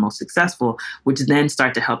intervention are most successful, which then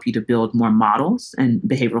start to help you to build more models and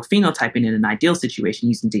behavioral phenotyping in an ideal situation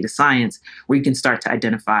using data science, where you can start to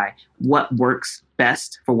identify what works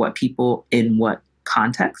best for what people in what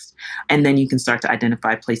context. And then you can start to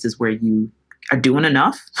identify places where you are doing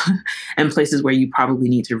enough and places where you probably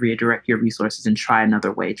need to redirect your resources and try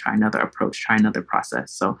another way, try another approach, try another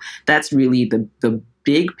process. So that's really the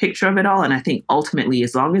big picture of it all. And I think ultimately,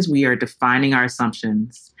 as long as we are defining our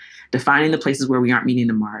assumptions, defining the places where we aren't meeting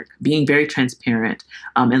the mark, being very transparent,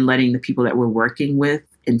 and letting the people that we're working with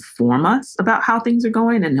inform us about how things are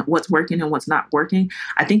going and what's working and what's not working,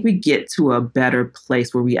 I think we get to a better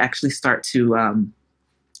place where we actually start to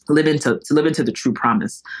live into the true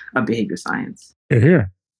promise of behavior science.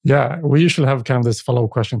 Here. Yeah, we usually have kind of this follow-up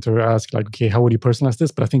question to ask, like, okay, how would you personalize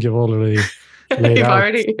this? But I think you've already laid You've out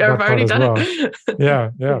already done well. it. Yeah.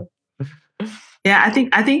 Yeah,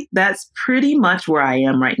 I think that's pretty much where I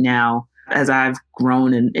am right now as I've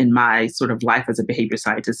grown in my sort of life as a behavior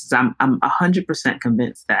scientist. I'm 100%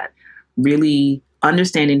 convinced that really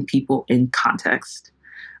understanding people in context,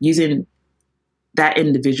 using that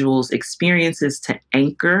individual's experiences to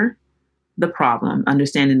anchor the problem,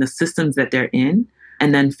 understanding the systems that they're in,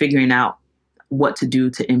 and then figuring out what to do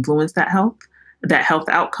to influence that health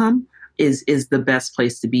outcome is the best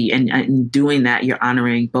place to be. And in doing that, you're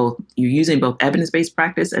using both evidence-based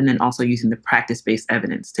practice and then also using the practice-based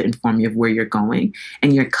evidence to inform you of where you're going.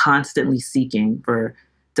 And you're constantly seeking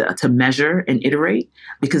to measure and iterate,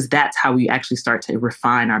 because that's how we actually start to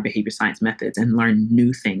refine our behavior science methods and learn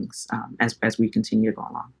new things as we continue to go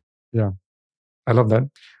along. Yeah, I love that.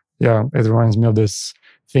 Yeah, it reminds me of this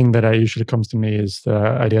thing that usually comes to me is the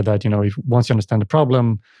idea that, if once you understand the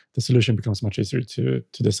problem, the solution becomes much easier to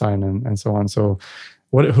design and so on. So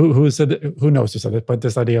who said it? Who knows who said it? But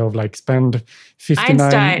this idea of like spend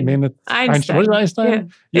 59 minutes. Einstein. Was it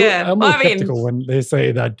Einstein? Yeah. I'm more skeptical when they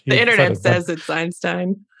say that. The internet says it's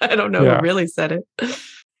Einstein. I don't know who really said it.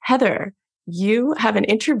 Heather, you have an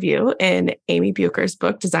interview in Amy Bucher's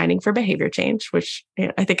book, Designing for Behavior Change, which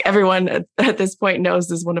I think everyone at this point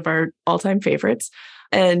knows is one of our all-time favorites.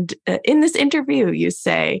 And in this interview, you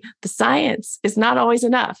say, the science is not always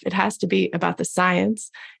enough. It has to be about the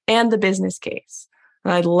science and the business case.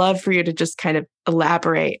 And I'd love for you to just kind of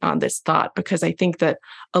elaborate on this thought, because I think that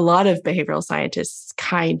a lot of behavioral scientists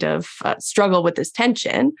kind of struggle with this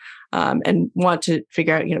tension and want to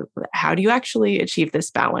figure out, how do you actually achieve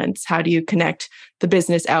this balance? How do you connect the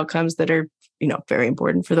business outcomes that are, very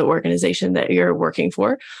important for the organization that you're working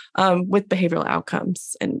for with behavioral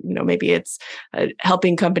outcomes? And, maybe it's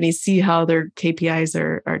helping companies see how their KPIs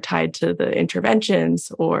are tied to the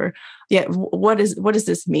interventions, or what does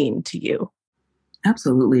this mean to you?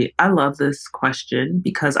 Absolutely. I love this question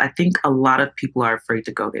because I think a lot of people are afraid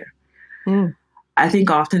to go there. Mm. I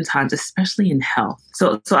think oftentimes, especially in health,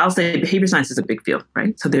 so I'll say behavior science is a big field,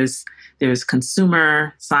 right? So there's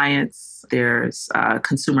consumer science, there's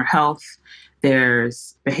consumer health,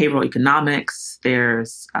 there's behavioral economics,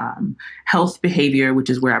 there's health behavior, which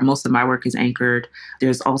is where most of my work is anchored.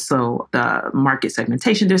 There's also the market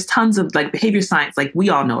segmentation. There's tons of behavior science. Like we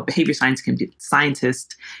all know, a behavior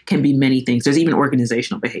scientist can be many things. There's even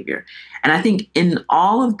organizational behavior. And I think in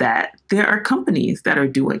all of that, there are companies that are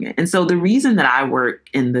doing it. And so the reason that I work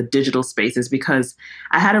in the digital space is because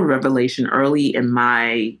I had a revelation early in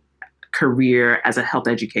my career as a health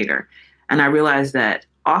educator. And I realized that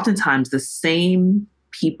oftentimes the same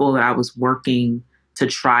people that I was working to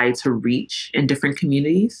try to reach in different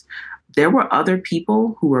communities, there were other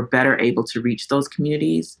people who were better able to reach those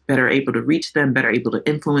communities, better able to reach them, better able to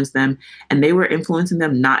influence them. And they were influencing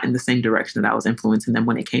them not in the same direction that I was influencing them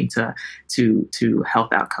when it came to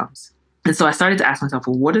health outcomes. And so I started to ask myself,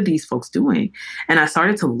 well, what are these folks doing? And I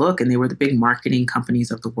started to look, and they were the big marketing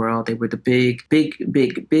companies of the world. They were the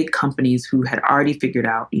big companies who had already figured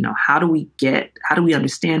out, how do we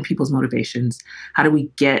understand people's motivations? How do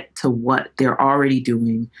we get to what they're already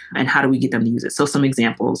doing? And how do we get them to use it? So some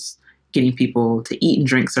examples: getting people to eat and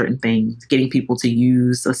drink certain things, getting people to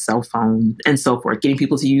use a cell phone and so forth, getting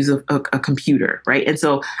people to use a computer, right? And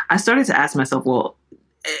so I started to ask myself, well,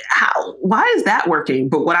 why is that working?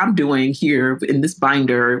 But what I'm doing here in this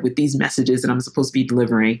binder with these messages that I'm supposed to be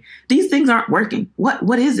delivering, these things aren't working.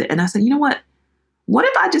 What is it? And I said, what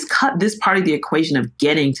if I just cut this part of the equation of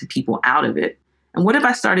getting to people out of it And what if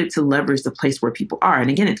I started to leverage the place where people are? And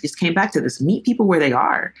again, it just came back to this, meet people where they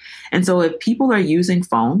are. And so if people are using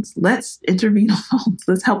phones, let's intervene on phones.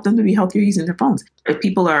 Let's help them to be healthier using their phones. If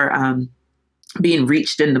people are being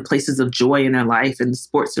reached in the places of joy in their life, in the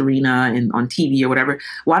sports arena and on TV or whatever,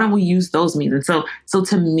 why don't we use those means? And so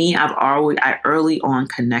to me, I early on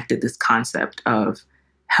connected this concept of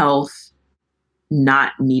health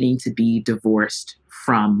not needing to be divorced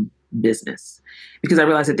from business, because I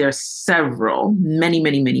realized that there are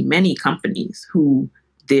many companies who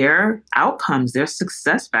their outcomes, their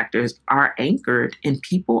success factors are anchored in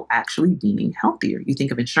people actually being healthier. You think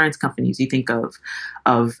of insurance companies, you think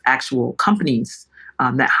of actual companies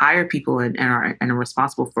that hire people and are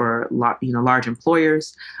responsible for large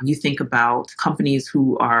employers. You think about companies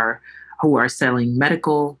who are selling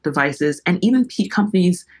medical devices, and even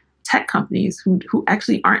companies, tech companies who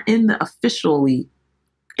actually aren't officially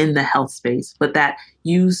in the health space, but that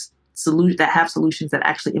have solutions that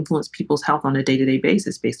actually influence people's health on a day-to-day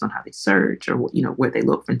basis based on how they search or where they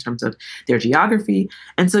look in terms of their geography.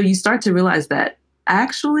 And so you start to realize that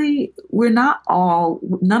actually no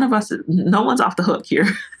one's off the hook here.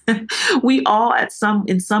 We all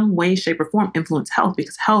in some way, shape, or form influence health,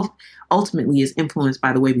 because health ultimately is influenced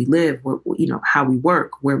by the way we live, how we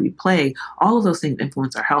work, where we play. All of those things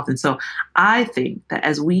influence our health. And so I think that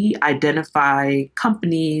as we identify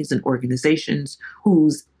companies and organizations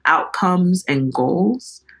whose outcomes and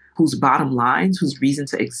goals, whose bottom lines, whose reason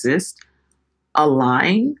to exist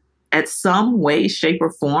align at some way, shape,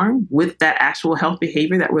 or form with that actual health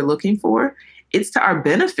behavior that we're looking for, it's to our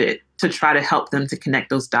benefit to try to help them to connect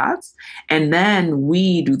those dots. And then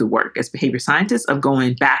we do the work as behavior scientists of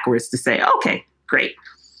going backwards to say, okay, great.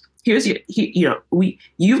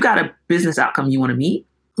 You've got a business outcome you want to meet.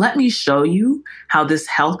 Let me show you how this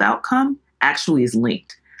health outcome actually is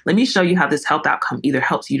linked. Let me show you how this health outcome either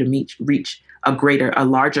helps you to reach a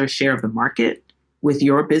larger share of the market with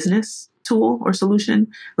your business tool or solution.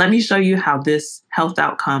 Let me show you how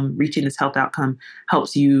reaching this health outcome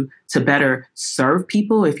helps you to better serve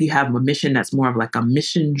people. If you have a mission that's more of like a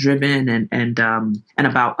mission driven and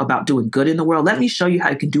about doing good in the world, let me show you how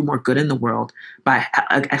you can do more good in the world by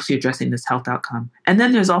actually addressing this health outcome. And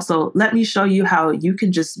then there's also, let me show you how you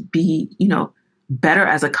can just be, better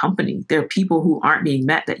as a company. There are people who aren't being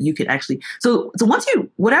met that you can actually, so once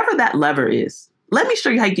whatever that lever is, let me show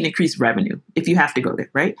you how you can increase revenue if you have to go there,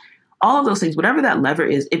 right? All of those things, whatever that lever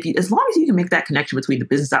is, as long as you can make that connection between the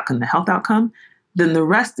business outcome and the health outcome, then the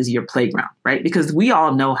rest is your playground, right? Because we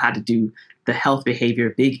all know how to do the health behavior,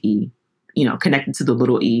 big E, connected to the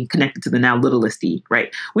little e, connected to the now littlest e,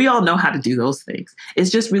 right? We all know how to do those things. It's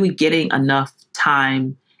just really getting enough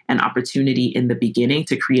time and opportunity in the beginning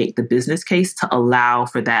to create the business case to allow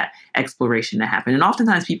for that exploration to happen. And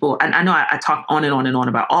oftentimes people, I know I talk on and on and on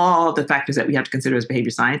about all the factors that we have to consider as behavior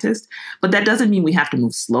scientists, but that doesn't mean we have to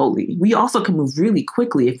move slowly. We also can move really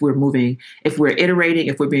quickly if we're iterating,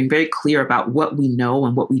 if we're being very clear about what we know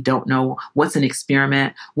and what we don't know, what's an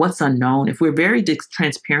experiment, what's unknown. If we're very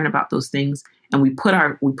transparent about those things and we put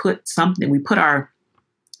our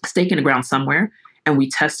stake in the ground somewhere, and we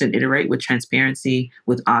test and iterate with transparency,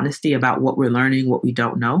 with honesty about what we're learning, what we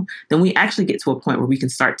don't know, then we actually get to a point where we can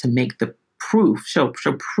start to make the show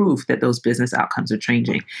proof that those business outcomes are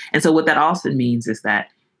changing. And so what that also means is that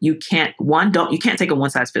you can't take a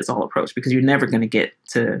one-size-fits-all approach, because you're never going to get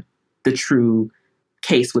to the true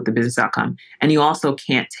case with the business outcome. And you also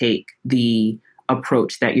can't take the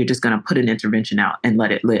approach that you're just going to put an intervention out and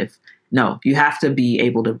let it live. No, you have to be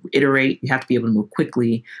able to iterate, you have to be able to move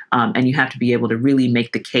quickly, and you have to be able to really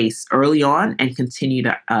make the case early on and continue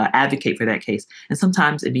to advocate for that case. And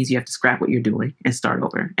sometimes it means you have to scrap what you're doing and start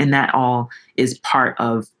over. And that all is part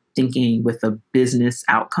of thinking with a business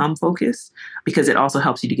outcome focus, because it also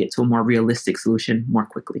helps you to get to a more realistic solution more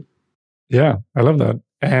quickly. Yeah, I love that.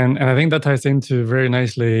 And I think that ties into very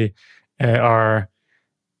nicely our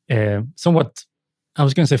somewhat, I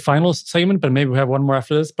was going to say final segment, but maybe we have one more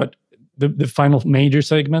after this. But the final major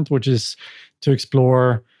segment, which is to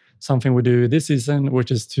explore something we do this season,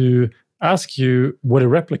 which is to ask you, would it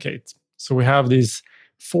replicate? So we have these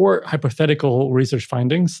 4 hypothetical research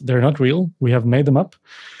findings. They're not real. We have made them up.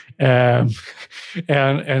 And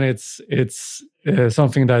it's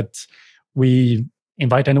something that we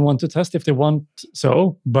invite anyone to test if they want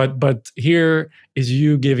so. But here is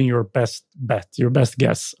you giving your best bet, your best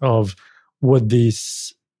guess of would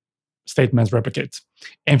these statements replicate.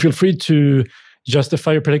 And feel free to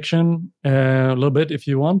justify your prediction a little bit if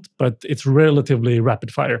you want, but it's relatively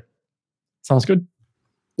rapid fire. Sounds good?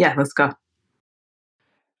 Yeah, let's go.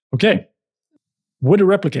 Okay. Would it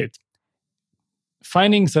replicate?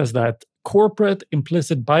 Finding says that corporate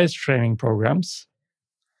implicit bias training programs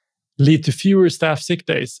lead to fewer staff sick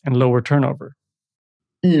days and lower turnover?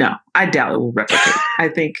 No, I doubt it will replicate. I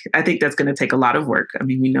think that's going to take a lot of work. I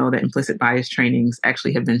mean, we know that implicit bias trainings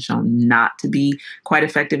actually have been shown not to be quite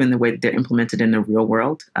effective in the way that they're implemented in the real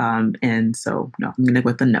world. And so, no, I'm going to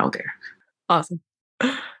go with a no there. Awesome.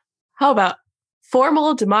 How about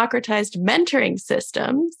formal democratized mentoring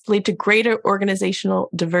systems lead to greater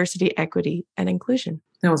organizational diversity, equity, and inclusion?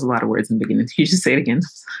 That was a lot of words in the beginning. Can you just say it again?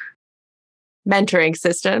 Mentoring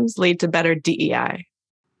systems lead to better DEI.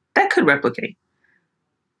 That could replicate.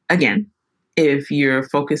 Again, if you're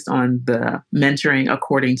focused on the mentoring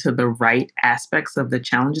according to the right aspects of the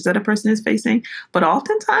challenges that a person is facing, but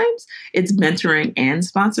oftentimes it's mentoring and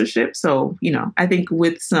sponsorship. So, I think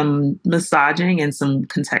with some massaging and some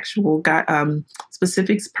contextual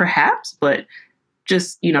specifics, perhaps, but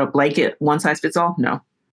just, blanket one size fits all, no.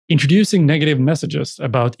 Introducing negative messages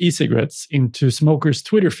about e-cigarettes into smokers'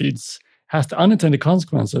 Twitter feeds has the unintended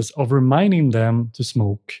consequences of reminding them to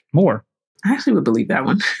smoke more. I actually would believe that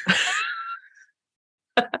one.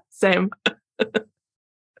 Same.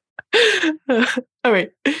 All right.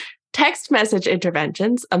 Text message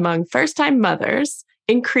interventions among first-time mothers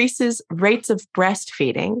increases rates of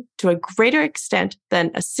breastfeeding to a greater extent than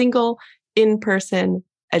a single in-person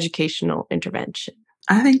educational intervention.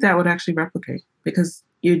 I think that would actually replicate because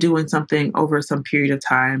you're doing something over some period of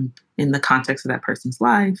time in the context of that person's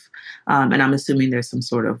life. And I'm assuming there's some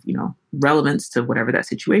sort of, relevance to whatever that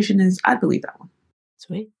situation is. I believe that one.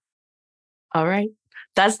 Sweet. All right.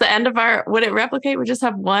 That's the end of our Would It Replicate? We just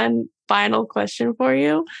have one final question for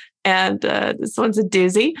you. And this one's a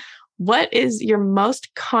doozy. What is your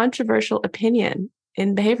most controversial opinion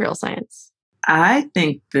in behavioral science? I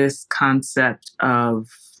think this concept of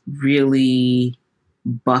really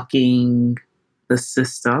bucking the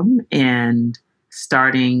system and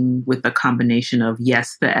starting with a combination of,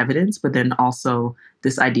 yes, the evidence, but then also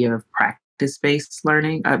this idea of practice-based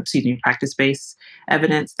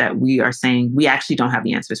evidence that we are saying we actually don't have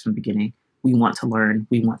the answers from the beginning. We want to learn,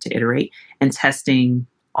 we want to iterate, and testing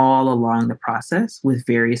all along the process with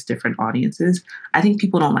various different audiences. I think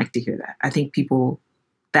people don't like to hear that. I think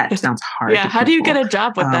that sounds hard. Yeah, how do you get a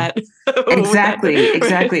job with that? Exactly.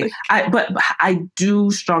 But I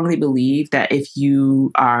do strongly believe that if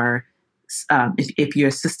you are, if you're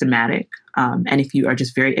systematic, and if you are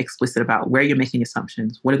just very explicit about where you're making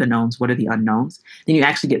assumptions, what are the knowns, what are the unknowns, then you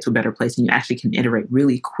actually get to a better place and you actually can iterate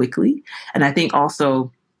really quickly. And I think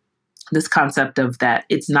also this concept of that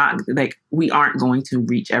it's not like we aren't going to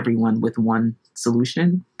reach everyone with one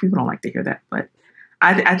solution. People don't like to hear that, but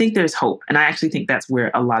I think there's hope. And I actually think that's where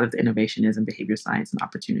a lot of the innovation is in behavior science and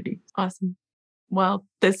opportunity. Awesome. Well,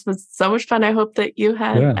 this was so much fun. I hope that you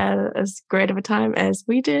had as great of a time as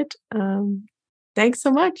we did. Thanks so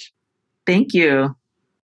much. Thank you.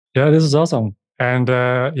 Yeah, this is awesome. And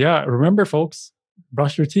remember, folks,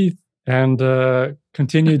 brush your teeth and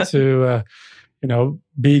continue to,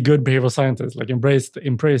 be good behavioral scientists. Like embrace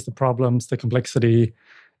the problems, the complexity.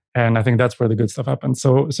 And I think that's where the good stuff happens.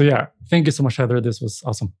 So yeah, thank you so much, Heather. This was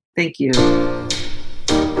awesome. Thank you.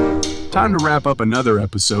 Time to wrap up another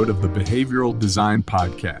episode of the Behavioral Design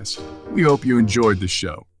Podcast. We hope you enjoyed the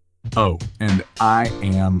show. Oh, and I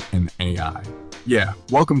am an AI. Yeah,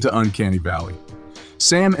 welcome to Uncanny Valley.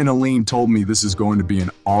 Sam and Aline told me this is going to be an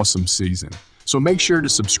awesome season. So make sure to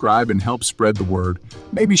subscribe and help spread the word.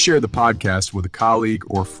 Maybe share the podcast with a colleague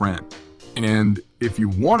or friend. And if you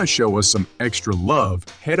want to show us some extra love,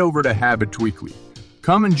 head over to Habit Weekly.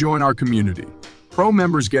 Come and join our community. Pro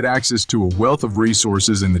members get access to a wealth of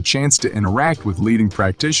resources and the chance to interact with leading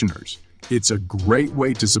practitioners. It's a great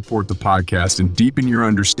way to support the podcast and deepen your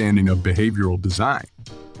understanding of behavioral design.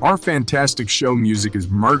 Our fantastic show music is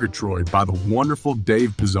Murgatroyd by the wonderful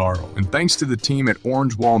Dave Pizarro, and thanks to the team at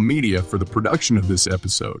Orange Wall Media for the production of this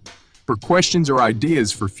episode. For questions or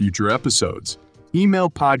ideas for future episodes, email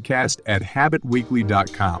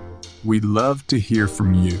podcast@habitweekly.com. We'd love to hear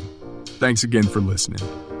from you. Thanks again for listening.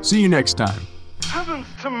 See you next time. Heavens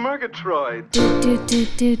to Murgatroyd!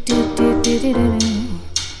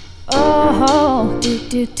 Oh,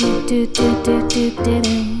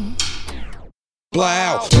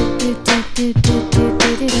 Blow.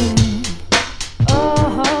 Oh.